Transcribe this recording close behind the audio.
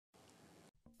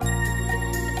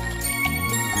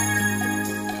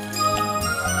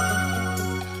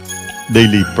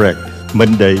Daily Bread,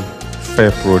 Monday,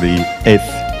 February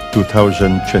 8th,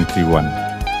 2021.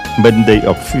 Monday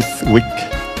of 5th week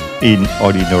in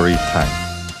Ordinary Time.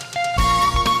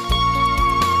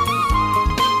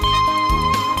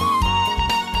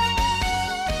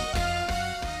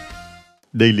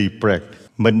 Daily Bread,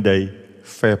 Monday,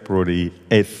 February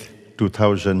 8th,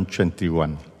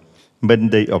 2021.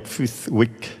 Monday of 5th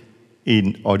week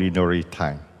in Ordinary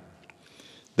Time.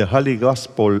 The Holy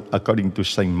Gospel according to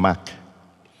St. Mark.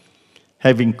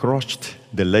 Having crossed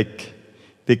the lake,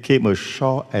 they came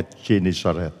ashore at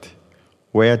Gennesaret,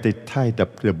 where they tied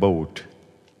up the boat.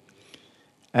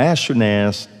 As soon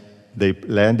as they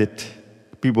landed,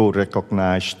 people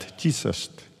recognized Jesus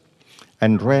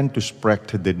and ran to spread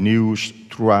the news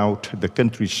throughout the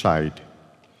countryside.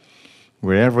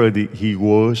 Wherever he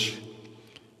was,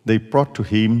 they brought to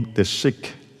him the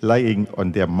sick lying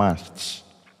on their mats.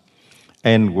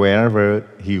 And wherever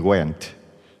he went,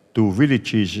 to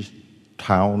villages,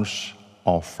 towns,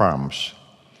 or farms,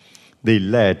 they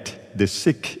led the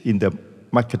sick in the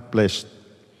marketplace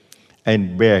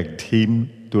and begged him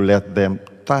to let them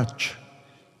touch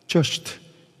just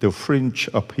the fringe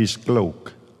of his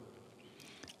cloak.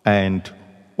 And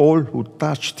all who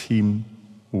touched him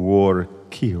were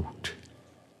healed.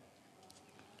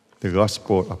 The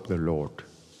Gospel of the Lord.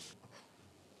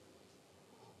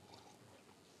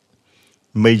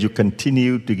 May you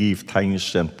continue to give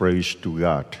thanks and praise to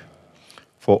God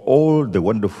for all the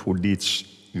wonderful deeds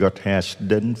God has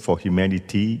done for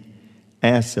humanity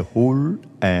as a whole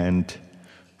and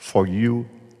for you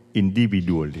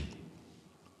individually.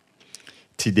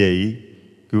 Today,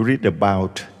 we read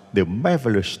about the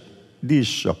marvelous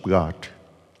deeds of God.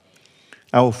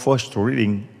 Our first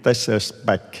reading takes us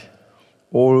back,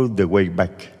 all the way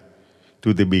back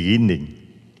to the beginning,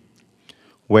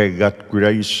 where God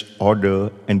creates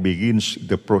order and begins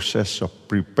the process of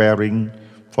preparing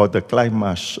for the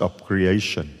climax of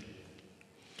creation.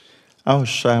 Our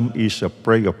psalm is a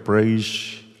prayer of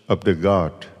praise of the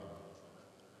God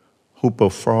who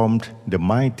performed the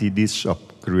mighty deeds of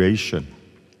creation.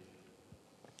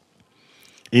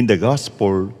 In the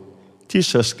Gospel,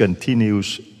 Jesus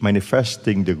continues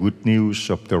manifesting the good news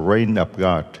of the reign of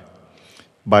God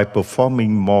by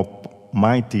performing more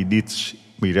mighty deeds,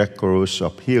 miracles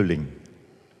of healing.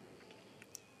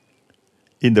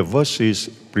 In the verses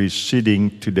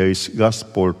preceding today's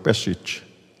Gospel passage,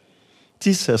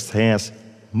 Jesus has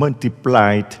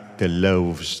multiplied the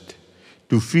loaves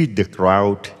to feed the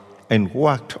crowd and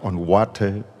walked on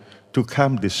water to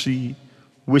calm the sea,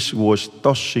 which was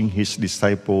tossing his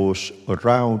disciples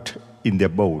around in their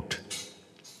boat.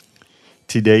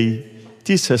 Today,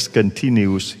 Jesus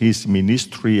continues his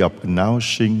ministry of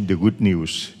announcing the good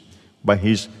news by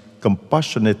his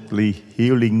compassionately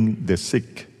healing the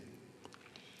sick.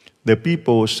 The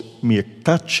people's mere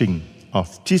touching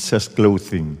of Jesus'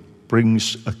 clothing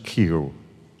brings a cure.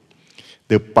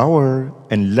 The power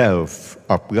and love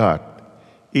of God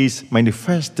is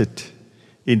manifested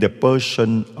in the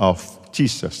person of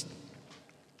Jesus.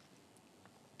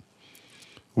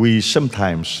 We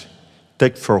sometimes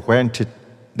take for granted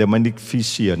the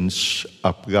magnificence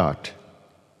of God.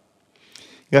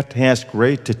 God has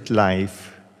created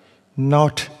life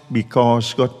not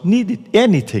because God needed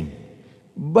anything,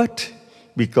 but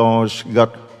because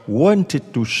God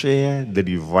wanted to share the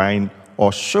divine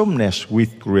awesomeness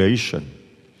with creation,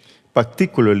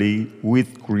 particularly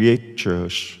with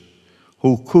creatures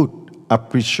who could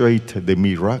appreciate the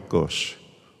miracles,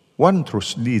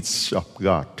 wondrous deeds of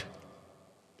God.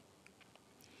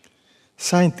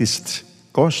 Scientists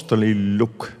constantly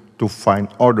look to find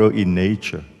order in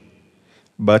nature,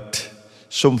 but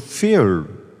some fail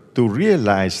to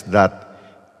realize that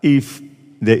if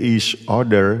there is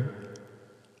order,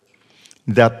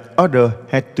 that order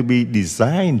had to be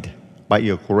designed by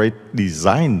a great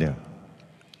designer.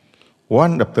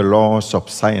 One of the laws of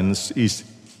science is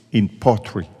in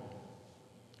pottery,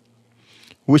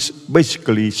 which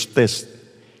basically states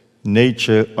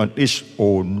nature on its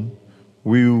own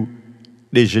will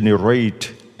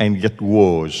degenerate and get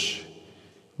worse,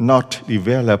 not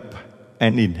develop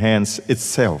and enhance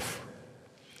itself.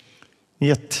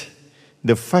 Yet,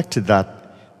 the fact that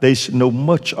there is no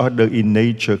much order in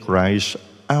nature cries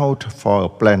out for a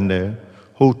planner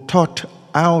who thought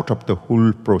out of the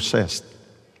whole process.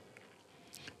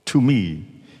 To me,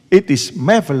 it is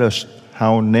marvelous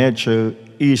how nature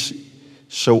is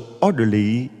so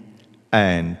orderly,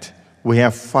 and we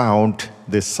have found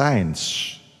the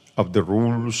science of the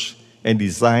rules and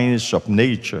designs of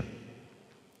nature.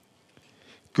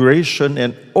 Creation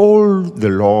and all the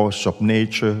laws of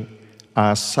nature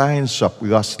are signs of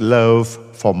God's love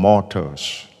for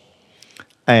mortals.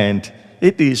 And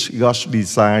it is God's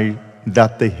desire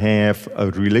that they have a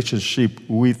relationship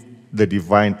with the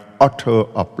divine author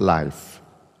of life.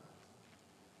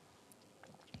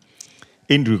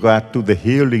 In regard to the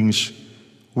healings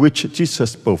which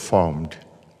Jesus performed,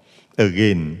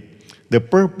 again, the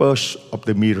purpose of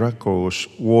the miracles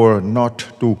were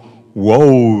not to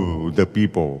wow the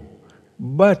people,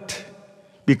 but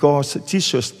because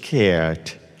Jesus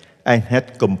cared and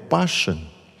had compassion,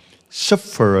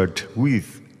 suffered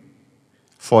with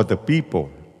for the people.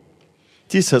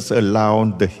 Jesus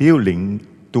allowed the healing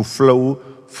to flow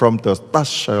from the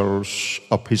tassels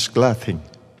of his clothing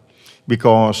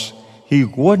because he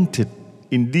wanted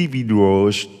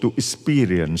individuals to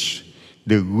experience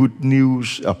the good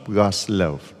news of God's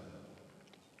love.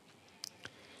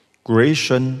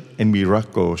 Creation and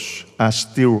miracles are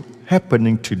still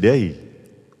happening today,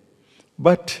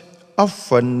 but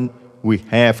often we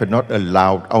have not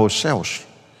allowed ourselves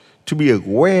to be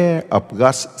aware of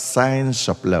God's signs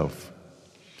of love.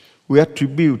 We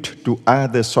attribute to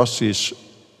other sources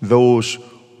those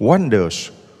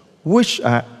wonders which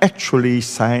are actually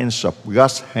signs of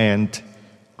God's hand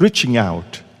reaching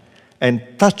out and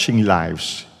touching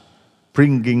lives,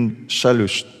 bringing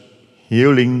solace,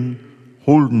 healing,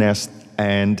 wholeness,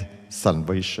 and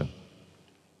salvation.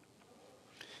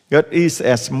 God is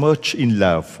as much in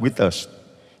love with us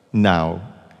now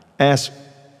as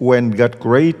when God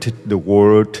created the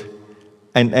world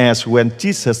and as when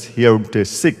Jesus healed the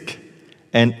sick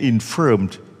and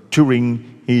infirmed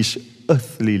during his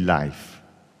earthly life.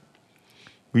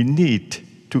 We need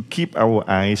to keep our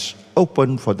eyes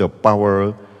open for the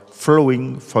power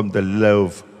flowing from the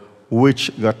love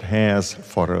which God has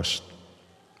for us.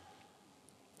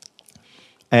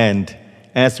 And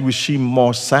as we see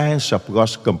more signs of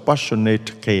God's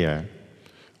compassionate care,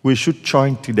 we should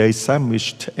join today's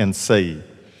psalmist and say,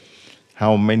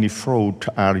 "How manifold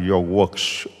are your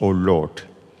works, O Lord!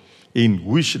 In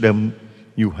wisdom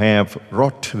you have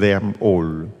wrought them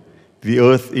all. The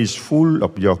earth is full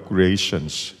of your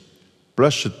creations.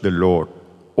 Bless the Lord,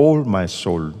 all my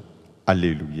soul.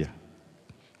 Alleluia."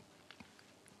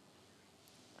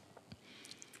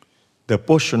 The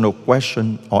personal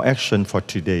question or action for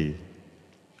today.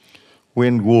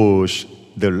 When was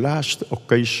the last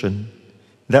occasion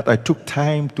that I took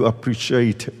time to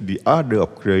appreciate the order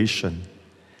of creation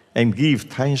and give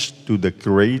thanks to the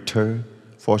Creator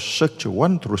for such a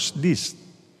wondrous deed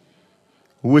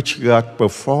which God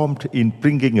performed in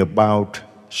bringing about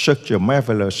such a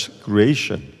marvelous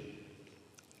creation?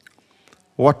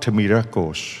 What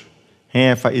miracles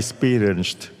have I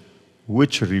experienced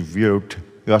which revealed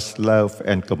God's love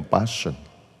and compassion?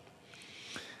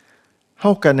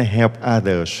 How can I help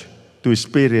others to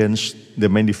experience the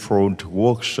manifold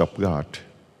works of God?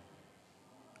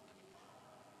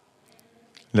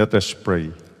 Let us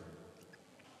pray.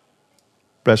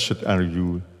 Blessed are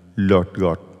you, Lord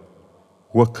God,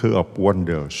 worker of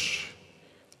wonders,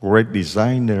 great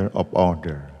designer of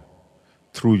order.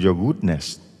 Through your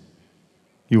goodness,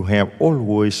 you have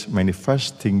always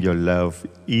manifesting your love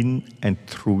in and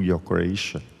through your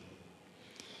creation.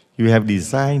 You have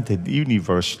designed the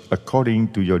universe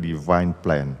according to your divine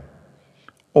plan,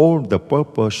 all the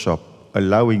purpose of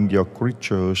allowing your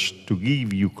creatures to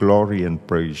give you glory and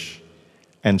praise,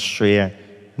 and share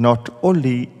not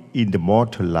only in the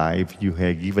mortal life you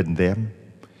have given them,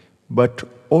 but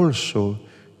also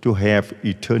to have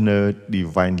eternal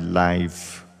divine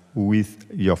life with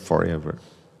you forever.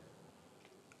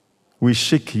 We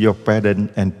seek your pardon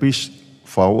and peace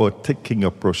for our taking a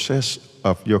process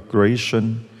of your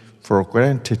creation for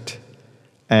granted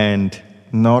and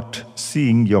not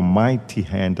seeing your mighty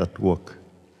hand at work.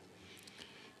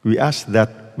 We ask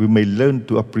that we may learn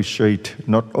to appreciate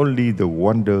not only the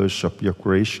wonders of your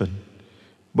creation,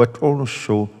 but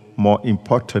also, more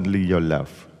importantly, your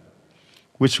love,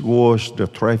 which was the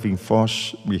driving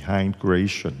force behind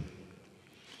creation.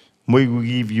 May we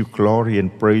give you glory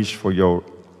and praise for your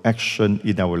action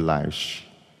in our lives.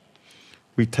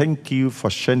 We thank you for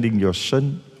sending your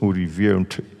Son, who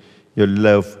revealed your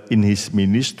love in his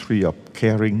ministry of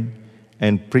caring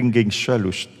and bringing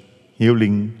solace,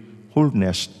 healing,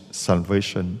 wholeness,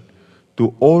 salvation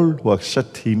to all who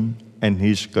accept him and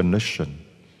his connection,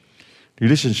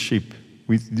 relationship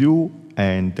with you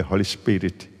and the Holy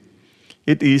Spirit.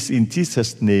 It is in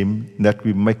Jesus' name that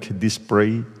we make this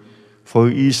prayer, for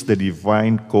he is the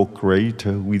divine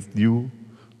co-creator with you,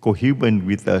 co-human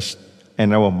with us,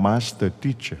 and our master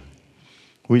teacher,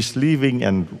 who is living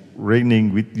and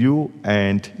reigning with you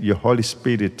and your Holy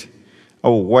Spirit,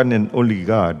 our one and only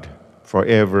God,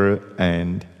 forever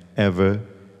and ever.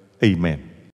 Amen.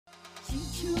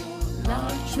 Chúa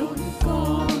là chốn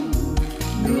con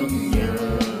nương nhờ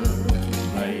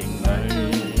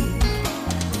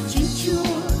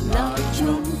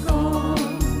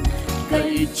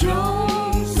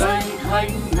trong danh thánh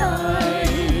này.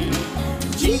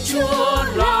 Chính Chúa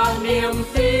là niềm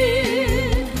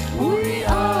tin vui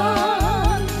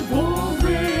an vô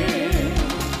bề.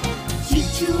 Chính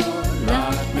Chúa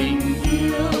là tình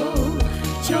yêu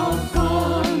cho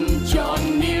con trọn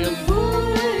niềm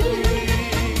vui.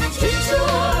 Chính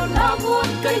Chúa là nguồn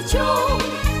cây trâu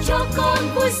cho con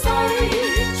vui say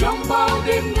trong bao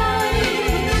đêm ngày.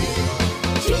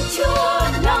 Chính Chúa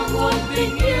là nguồn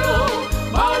tình yêu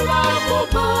bao la vô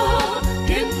bờ,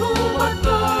 thiên thu bất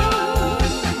tận.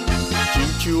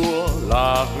 Chính Chúa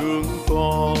là hướng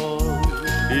con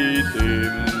đi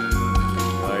tìm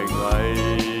ngày ngày.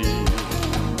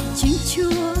 Chính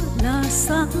Chúa là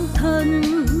sáng thân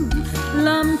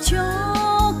làm cho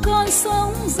con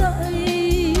sống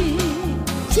dậy.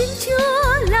 Chính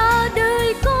Chúa là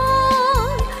đời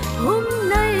con hôm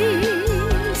nay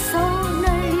sau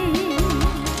này.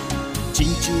 Chính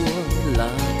Chúa là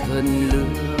thần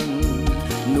lương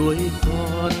nuôi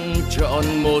con trọn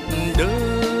một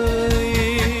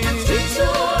đời. Chính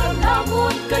Chúa là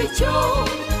nguồn cây trâu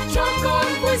cho con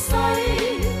vui say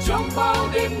trong bao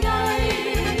đêm ngày.